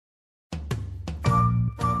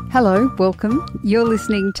Hello, welcome. You're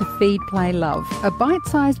listening to Feed, Play, Love, a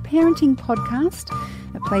bite-sized parenting podcast,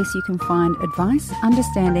 a place you can find advice,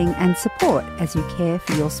 understanding and support as you care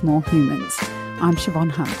for your small humans. I'm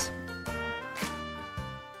Siobhan Hunt.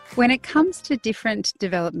 When it comes to different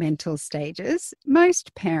developmental stages,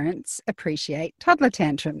 most parents appreciate toddler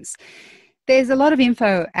tantrums. There's a lot of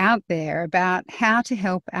info out there about how to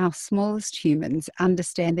help our smallest humans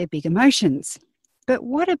understand their big emotions. But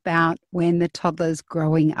what about when the toddler's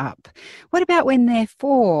growing up? What about when they're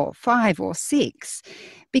 4, 5 or 6?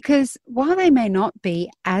 Because while they may not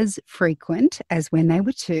be as frequent as when they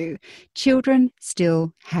were 2, children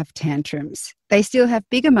still have tantrums. They still have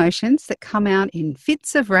big emotions that come out in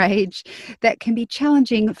fits of rage that can be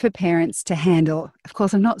challenging for parents to handle. Of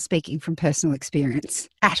course, I'm not speaking from personal experience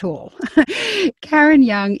at all. Karen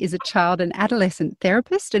Young is a child and adolescent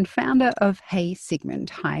therapist and founder of Hey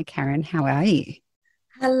Sigmund. Hi, Karen. How are you?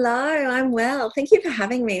 Hello, I'm well. Thank you for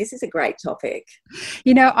having me. This is a great topic.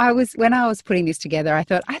 You know, when I was putting this together, I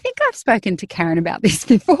thought, I think I've spoken to Karen about this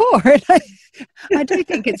before. And I do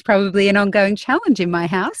think it's probably an ongoing challenge in my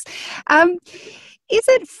house. Is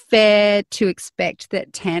it fair to expect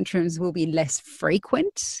that tantrums will be less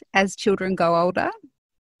frequent as children go older?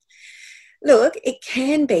 Look, it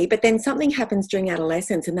can be, but then something happens during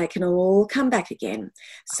adolescence and they can all come back again.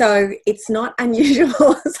 So it's not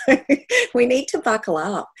unusual. So we need to buckle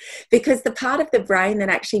up because the part of the brain that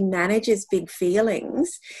actually manages big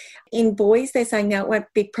feelings, in boys, they're saying now it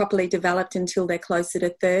won't be properly developed until they're closer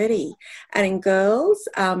to 30. And in girls,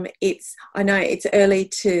 it's early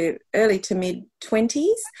to mid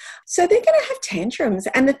 20s. So they're going to have tantrums.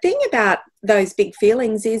 And the thing about those big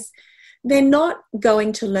feelings is they're not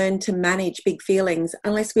going to learn to manage big feelings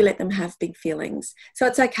unless we let them have big feelings. So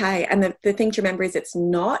it's okay. And the thing to remember is it's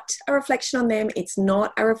not a reflection on them. It's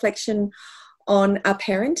not a reflection on our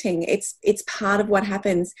parenting. It's part of what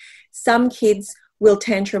happens. Some kids will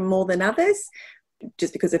tantrum more than others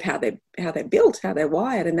just because of how they're built, how they're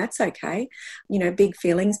wired, and that's okay. You know, big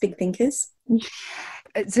feelings, big thinkers.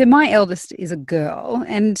 So my eldest is a girl,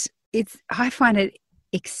 and I find it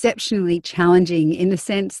exceptionally challenging in the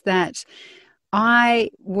sense that I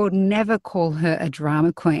would never call her a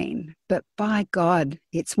drama queen, but by God,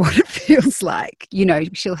 it's what it feels like. You know,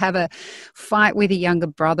 she'll have a fight with a younger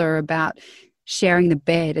brother about sharing the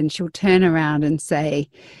bed, and she'll turn around and say,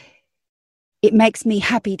 "It makes me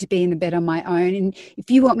happy to be in the bed on my own. And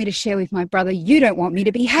if you want me to share with my brother, you don't want me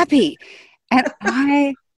to be happy." And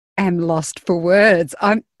I am lost for words.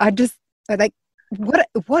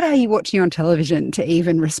 What are you watching on television to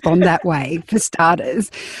even respond that way, for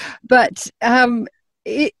starters? But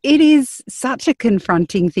it is such a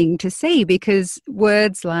confronting thing to see because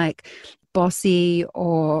words like bossy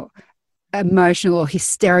or emotional or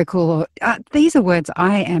hysterical, these are words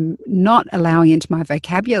I am not allowing into my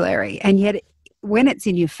vocabulary. And yet when it's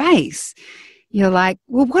in your face, you're like,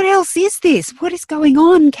 well, what else is this? What is going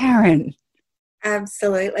on, Karen?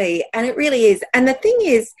 Absolutely. And it really is. And the thing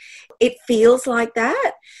is, it feels like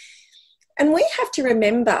that. And we have to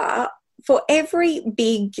remember for every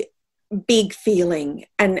big feeling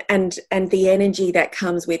and the energy that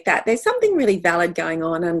comes with that, there's something really valid going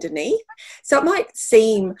on underneath. So it might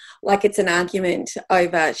seem like it's an argument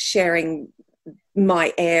over sharing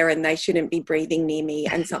my air and they shouldn't be breathing near me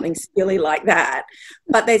and something silly like that,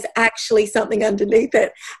 but there's actually something underneath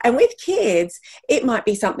it. And with kids, it might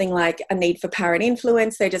be something like a need for parent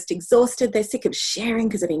influence. They're just exhausted, they're sick of sharing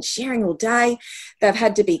because they've been sharing all day. They've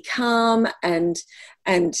had to be calm and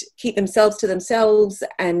keep themselves to themselves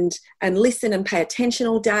and listen and pay attention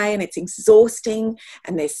all day, and it's exhausting,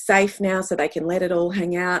 and they're safe now so they can let it all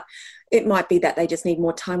hang out. It might be that they just need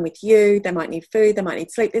more time with you. They might need food. They might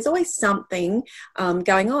need sleep. There's always something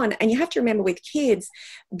going on. And you have to remember with kids,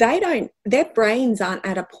 their brains aren't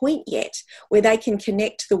at a point yet where they can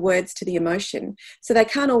connect the words to the emotion. So they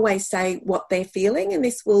can't always say what they're feeling. And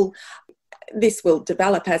this will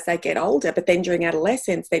develop as they get older. But then during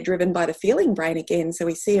adolescence, they're driven by the feeling brain again. So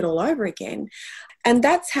we see it all over again. And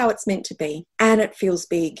that's how it's meant to be. And it feels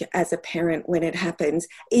big as a parent when it happens,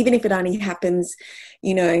 even if it only happens,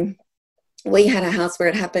 you know, we had a house where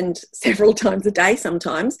it happened several times a day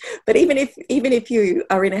sometimes, but even if you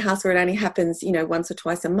are in a house where it only happens, you know, once or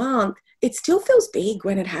twice a month, it still feels big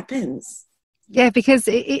when it happens. Yeah, because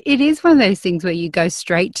it is one of those things where you go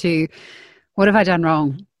straight to, what have I done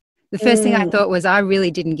wrong? The first thing I thought was, I really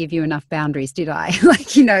didn't give you enough boundaries, did I?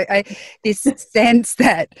 Like, you know, this sense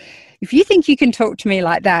that if you think you can talk to me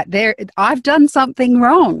like that, I've done something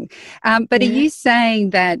wrong. But are you saying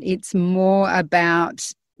that it's more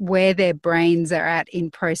about where their brains are at in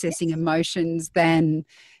processing emotions than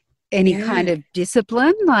any kind of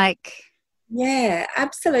discipline? Like, Yeah,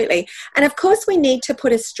 absolutely. And of course, we need to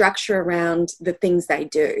put a structure around the things they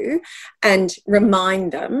do and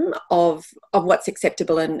remind them of what's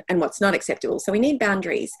acceptable and what's not acceptable. So we need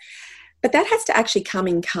boundaries. But that has to actually come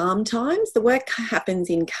in calm times. The work happens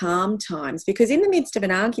in calm times, because in the midst of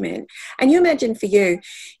an argument, and you imagine for you,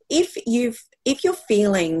 if you're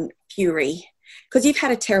feeling fury because you've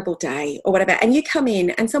had a terrible day or whatever, and you come in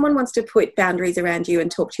and someone wants to put boundaries around you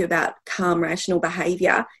and talk to you about calm, rational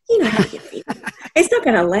behaviour, you know how you feel. It's not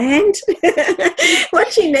going to land.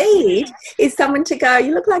 What you need is someone to go,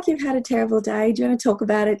 you look like you've had a terrible day. Do you want to talk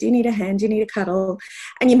about it? Do you need a hand? Do you need a cuddle?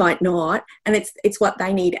 And you might not. And it's what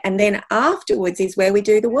they need. And then afterwards is where we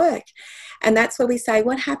do the work. And that's where we say,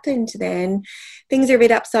 what happened then? Things are a bit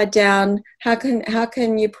upside down. How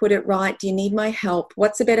can you put it right? Do you need my help?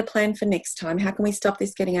 What's a better plan for next time? How can we stop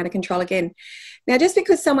this getting out of control again? Now, just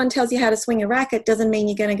because someone tells you how to swing a racket doesn't mean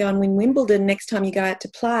you're going to go and win Wimbledon next time you go out to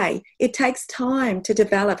play. It takes time to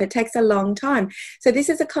develop. It takes a long time. So this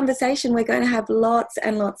is a conversation we're going to have lots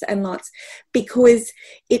and lots and lots, because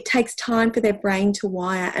it takes time for their brain to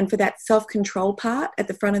wire, and for that self-control part at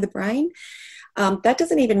the front of the brain. That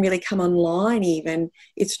doesn't even really come online even.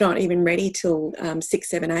 It's not even ready till 6,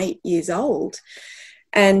 7, 8 years old.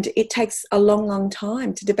 And it takes a long, long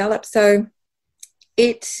time to develop. So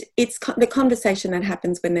it's the conversation that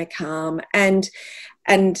happens when they're calm, and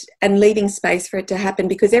leaving space for it to happen,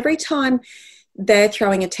 because every time they're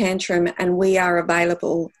throwing a tantrum and we are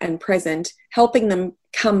available and present, helping them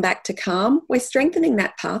come back to calm, we're strengthening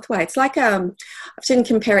that pathway. It's like, I've seen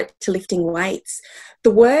compare it to lifting weights.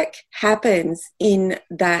 The work happens in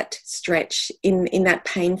that stretch, in that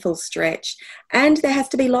painful stretch. And there has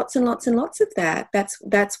to be lots and lots and lots of that.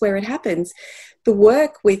 That's where it happens. The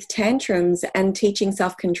work with tantrums and teaching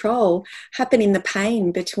self-control happen in the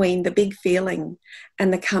pain between the big feeling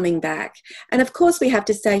and the coming back. And of course we have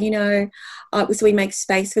to say, so we make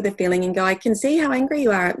space for the feeling and go, I can see how angry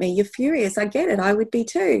you are at me. You're furious. I get it. I would be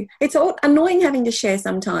too. It's all annoying having to share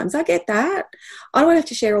sometimes. I get that. I don't have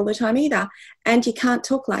to share all the time either. And you can't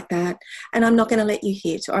talk like that. And I'm not going to let you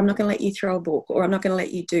hit, or I'm not going to let you throw a book, or I'm not going to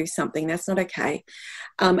let you do something. That's not okay.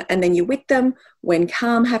 And then you're with them. When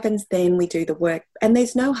calm happens, then we do the work. And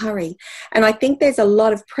there's no hurry. And I think there's a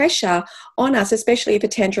lot of pressure on us, especially if a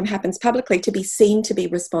tantrum happens publicly, to be seen to be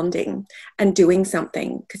responding and doing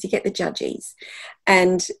something, because you get the judgies.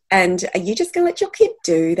 And are you just going to let your kid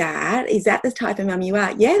do that? Is that the type of mum you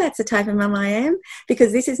are? Yeah, that's the type of mum I am,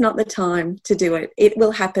 because this is not the time to do it. It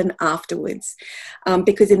will happen afterwards.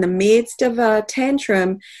 Because in the midst of a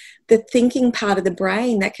tantrum, the thinking part of the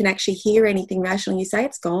brain that can actually hear anything rational, you say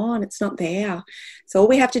it's gone, it's not there. So all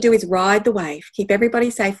we have to do is ride the wave, keep everybody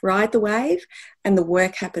safe, ride the wave, and the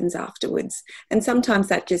work happens afterwards. And sometimes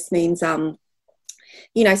that just means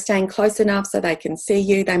staying close enough so they can see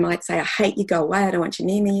you. They might say, I hate you, go away, I don't want you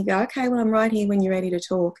near me. You go, okay, well, I'm right here when you're ready to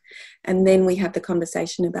talk. And then we have the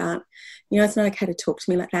conversation about, it's not okay to talk to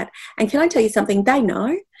me like that. And can I tell you something? They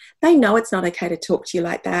know it's not okay to talk to you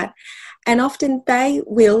like that. And often they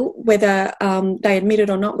will, whether they admit it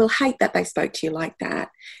or not, will hate that they spoke to you like that,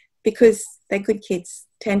 because they're good kids.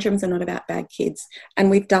 Tantrums are not about bad kids.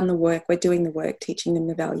 And we've done the work, we're doing the work, teaching them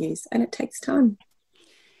the values, and it takes time.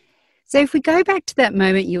 So if we go back to that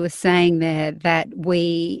moment you were saying there, that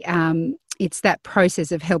it's that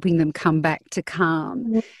process of helping them come back to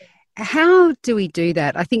calm. How do we do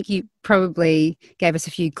that? I think you probably gave us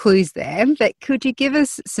a few clues there, but could you give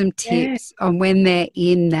us some tips on when they're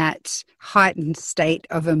in that heightened state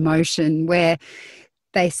of emotion where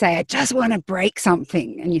they say, I just want to break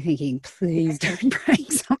something, and you're thinking, please don't break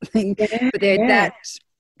something, but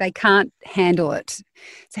they can't handle it.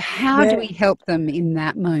 So how do we help them in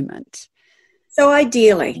that moment? So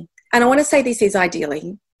ideally, and I want to say this is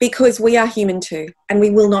ideally, because we are human too, and we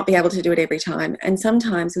will not be able to do it every time. And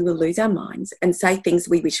sometimes we will lose our minds and say things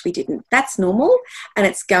we wish we didn't. That's normal, and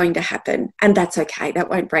it's going to happen, and that's okay. That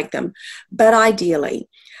won't break them. But ideally,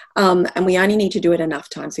 and we only need to do it enough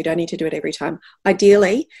times. We don't need to do it every time.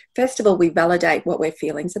 Ideally, first of all, we validate what we're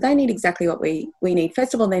feeling. So they need exactly what we need.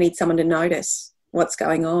 First of all, they need someone to notice what's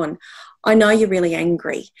going on. I know you're really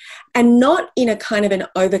angry, and not in a kind of an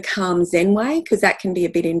over calm Zen way, because that can be a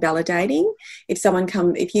bit invalidating.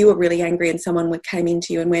 If you were really angry and someone came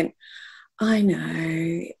into you and went, I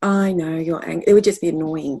know you're angry, it would just be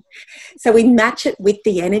annoying. So we match it with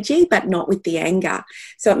the energy, but not with the anger.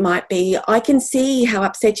 So it might be, I can see how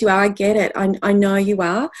upset you are. I get it. I know you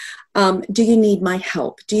are. Do you need my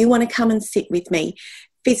help? Do you want to come and sit with me?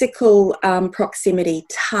 Physical proximity,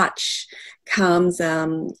 touch calms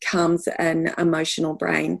an emotional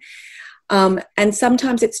brain. And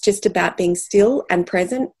sometimes it's just about being still and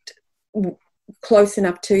present close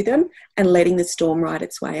enough to them and letting the storm ride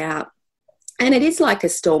its way out. And it is like a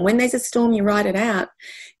storm. When there's a storm, you ride it out.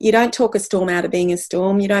 You don't talk a storm out of being a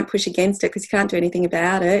storm. You don't push against it because you can't do anything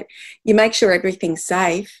about it. You make sure everything's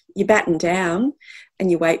safe. You batten down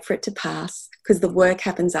and you wait for it to pass because the work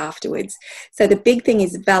happens afterwards. So the big thing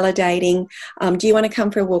is validating. Do you want to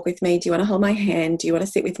come for a walk with me? Do you want to hold my hand? Do you want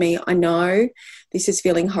to sit with me? I know this is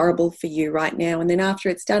feeling horrible for you right now. And then after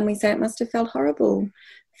it's done, we say it must have felt horrible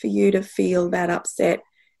for you to feel that upset.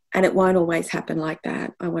 And it won't always happen like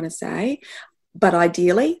that, I want to say. But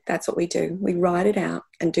ideally, that's what we do. We ride it out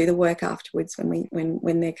and do the work afterwards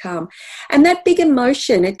when they come. And that big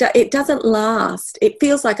emotion, it doesn't last. It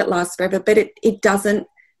feels like it lasts forever, but it doesn't.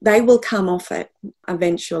 They will come off it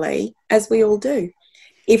eventually, as we all do,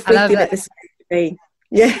 if we give it the space to be.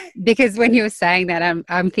 Yeah. Because when you were saying that,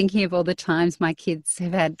 I'm thinking of all the times my kids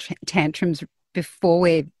have had tantrums before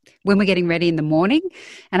when we're getting ready in the morning.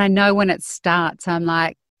 And I know when it starts, I'm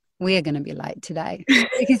like, we are going to be late today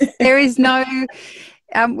because there is no,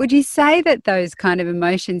 would you say that those kind of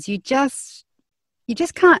emotions, you just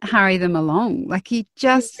can't hurry them along? Like you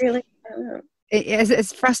just, really,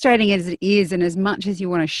 as frustrating as it is and as much as you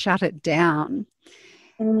want to shut it down,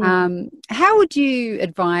 how would you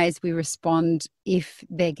advise we respond if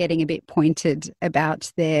they're getting a bit pointed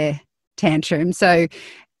about their tantrum? So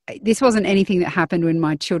this wasn't anything that happened when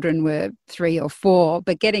my children were 3 or 4,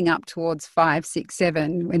 but getting up towards 5, 6,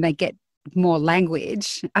 7, when they get more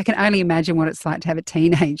language, I can only imagine what it's like to have a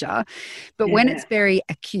teenager. But when it's very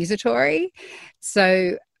accusatory,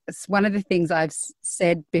 so it's one of the things I've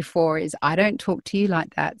said before is, I don't talk to you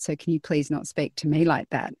like that, so can you please not speak to me like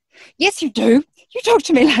that? Yes, you do. You talk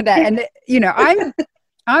to me like that. And, you know,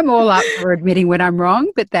 I'm all up for admitting when I'm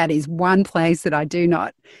wrong, but that is one place that I do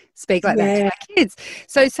not speak like that to my kids.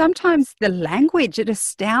 So sometimes the language, it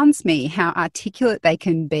astounds me how articulate they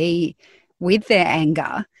can be with their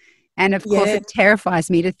anger. And of course, it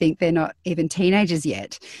terrifies me to think they're not even teenagers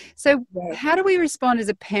yet. So how do we respond as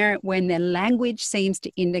a parent when their language seems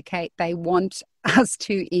to indicate they want us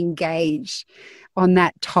to engage on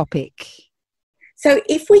that topic? So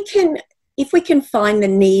if we can find the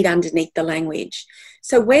need underneath the language.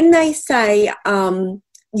 So when they say,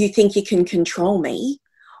 you think you can control me,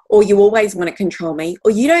 or you always want to control me,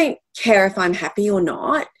 or you don't care if I'm happy or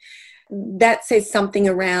not, that says something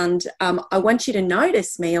around, I want you to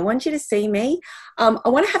notice me. I want you to see me. I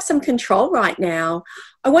want to have some control right now.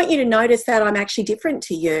 I want you to notice that I'm actually different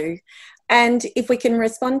to you. And if we can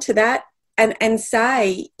respond to that, and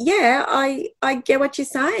say, yeah, I get what you're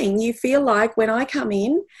saying. You feel like when I come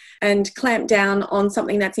in and clamp down on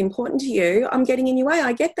something that's important to you, I'm getting in your way.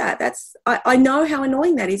 I get that. I know how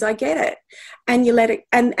annoying that is. I get it. And you let it,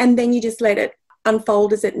 and then you just let it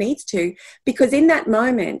unfold as it needs to, because in that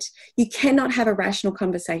moment, you cannot have a rational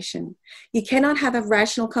conversation. You cannot have a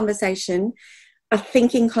rational conversation, a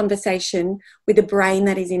thinking conversation with a brain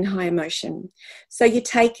that is in high emotion. So you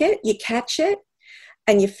take it, you catch it,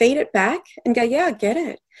 and you feed it back and go, yeah, I get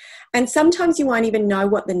it. And sometimes you won't even know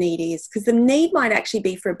what the need is, because the need might actually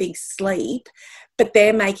be for a big sleep, but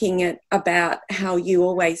they're making it about how you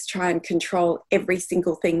always try and control every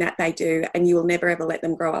single thing that they do, and you will never ever let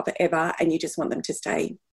them grow up ever, and you just want them to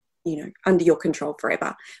stay, under your control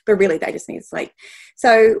forever. But really they just need to sleep.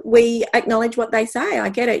 So we acknowledge what they say. I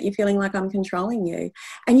get it. You're feeling like I'm controlling you.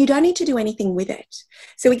 And you don't need to do anything with it.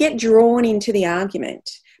 So we get drawn into the argument,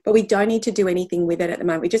 but we don't need to do anything with it at the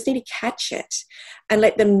moment. We just need to catch it and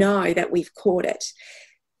let them know that we've caught it.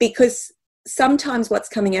 Because sometimes what's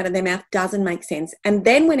coming out of their mouth doesn't make sense. And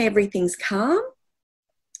then when everything's calm,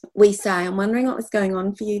 we say, I'm wondering what was going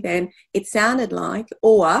on for you then. It sounded like,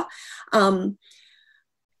 or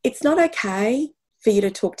it's not okay for you to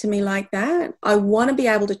talk to me like that. I want to be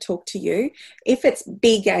able to talk to you. If it's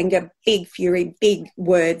big anger, big fury, big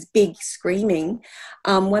words, big screaming,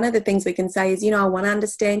 one of the things we can say is, I want to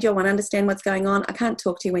understand you. I want to understand what's going on. I can't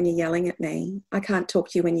talk to you when you're yelling at me. I can't talk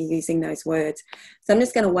to you when you're using those words. So I'm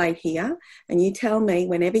just going to wait here, and you tell me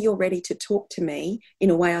whenever you're ready to talk to me in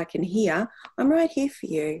a way I can hear. I'm right here for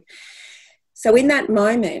you. So in that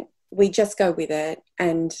moment, we just go with it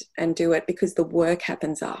and do it, because the work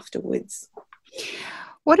happens afterwards.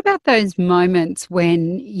 What about those moments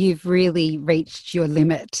when you've really reached your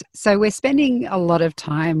limit? So we're spending a lot of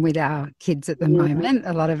time with our kids at the moment,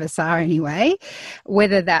 a lot of us are anyway,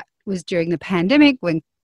 whether that was during the pandemic when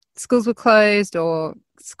schools were closed or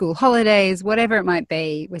school holidays, whatever it might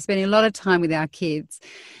be. We're spending a lot of time with our kids.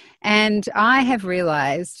 And I have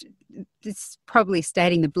realised, this is probably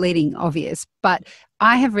stating the bleeding obvious, but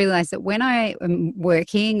I have realised that when I am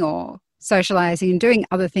working or socializing and doing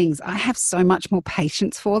other things, I have so much more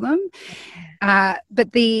patience for them.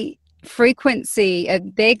 But the frequency,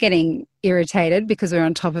 they're getting irritated because we're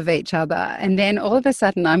on top of each other, and then all of a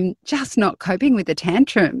sudden I'm just not coping with the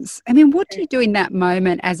tantrums. I mean, what do you do in that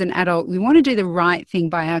moment as an adult? We want to do the right thing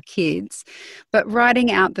by our kids, but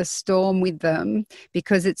riding out the storm with them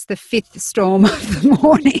because it's the fifth storm of the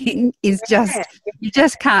morning is just, you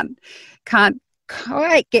just can't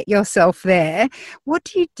quite get yourself there. What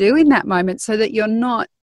do you do in that moment so that you're not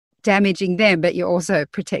damaging them, but you're also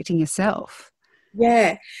protecting yourself?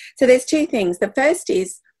 Yeah. So there's two things. The first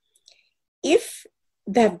is, if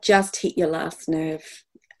they've just hit your last nerve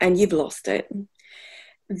and you've lost it,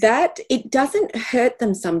 that it doesn't hurt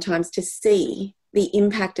them sometimes to see the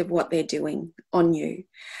impact of what they're doing on you.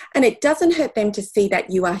 And it doesn't hurt them to see that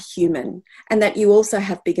you are human and that you also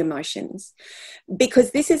have big emotions,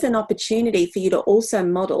 because this is an opportunity for you to also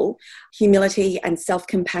model humility and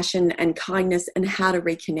self-compassion and kindness and how to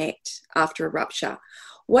reconnect after a rupture.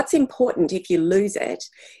 What's important if you lose it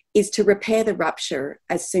is to repair the rupture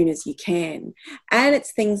as soon as you can. And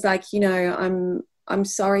it's things like, I'm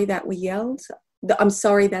sorry that we yelled. I'm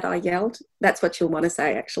sorry that I yelled. That's what you'll want to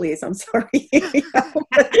say, actually, is I'm sorry.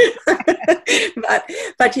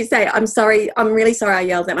 but you say, I'm sorry, I'm really sorry I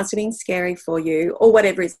yelled. That must have been scary for you, or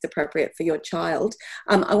whatever is appropriate for your child.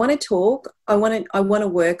 I want to talk. I want to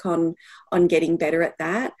work on getting better at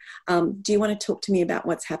that. Do you want to talk to me about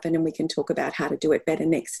what's happened, and we can talk about how to do it better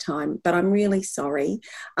next time? But I'm really sorry.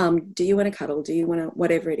 Do you want to cuddle? Do you want to,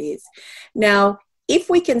 whatever it is? Now, if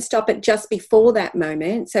we can stop it just before that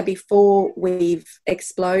moment, so before we've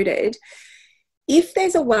exploded, if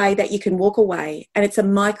there's a way that you can walk away, and it's a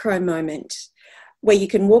micro moment where you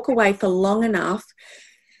can walk away for long enough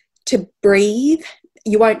to breathe.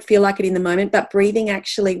 You won't feel like it in the moment, but breathing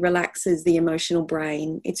actually relaxes the emotional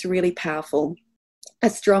brain. It's really powerful. A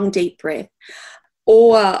strong, deep breath.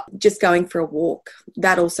 Or just going for a walk,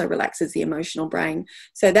 that also relaxes the emotional brain.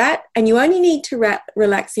 So that, and you only need to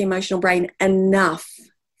relax the emotional brain enough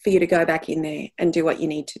for you to go back in there and do what you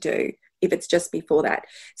need to do, if it's just before that.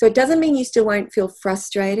 So it doesn't mean you still won't feel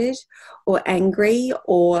frustrated or angry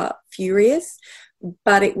or furious,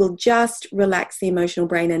 but it will just relax the emotional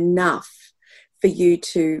brain enough for you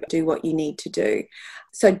to do what you need to do.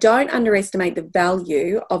 So don't underestimate the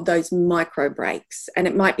value of those micro breaks. And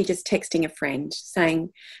it might be just texting a friend saying,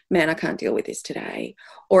 man, I can't deal with this today,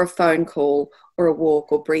 or a phone call, or a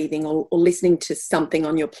walk, or breathing, or listening to something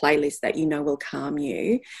on your playlist that you know will calm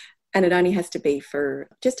you. And it only has to be for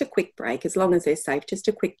just a quick break, as long as they're safe, just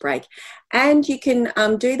a quick break. And you can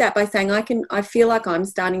do that by saying, I feel like I'm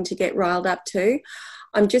starting to get riled up too.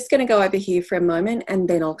 I'm just going to go over here for a moment and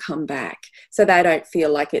then I'll come back. So they don't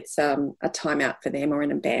feel like it's a timeout for them or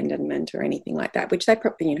an abandonment or anything like that, which they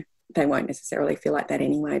probably, they won't necessarily feel like that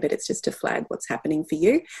anyway, but it's just to flag what's happening for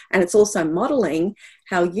you. And it's also modeling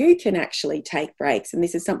how you can actually take breaks. And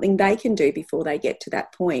this is something they can do before they get to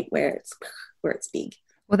that point where it's big.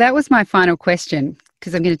 Well, that was my final question,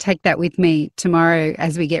 because I'm going to take that with me tomorrow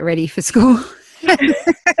as we get ready for school.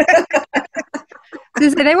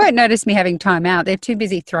 They won't notice me having time out. They're too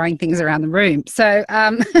busy throwing things around the room. So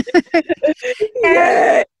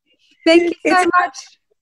yeah. Thank you so much.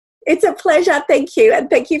 It's a pleasure. Thank you. And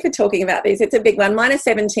thank you for talking about this. It's a big one. Mine are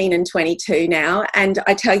 17 and 22 now. And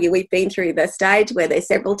I tell you, we've been through the stage where they're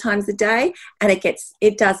several times a day, and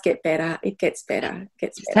it does get better. It gets better.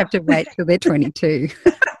 Just have to wait till they're 22.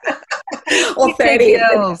 Or 30.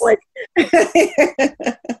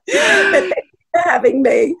 For having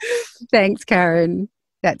me. Thanks, Karen.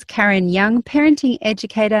 That's Karen Young, parenting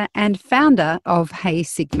educator and founder of Hey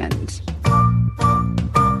Sigmund.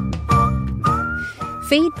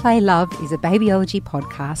 Feed, Play, Love is a babyology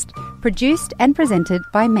podcast produced and presented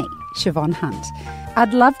by me, Siobhan Hunt.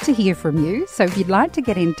 I'd love to hear from you, so if you'd like to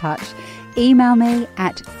get in touch, email me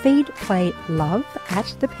at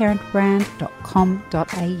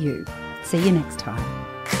feedplaylove@theparentbrand.com.au. See you next time.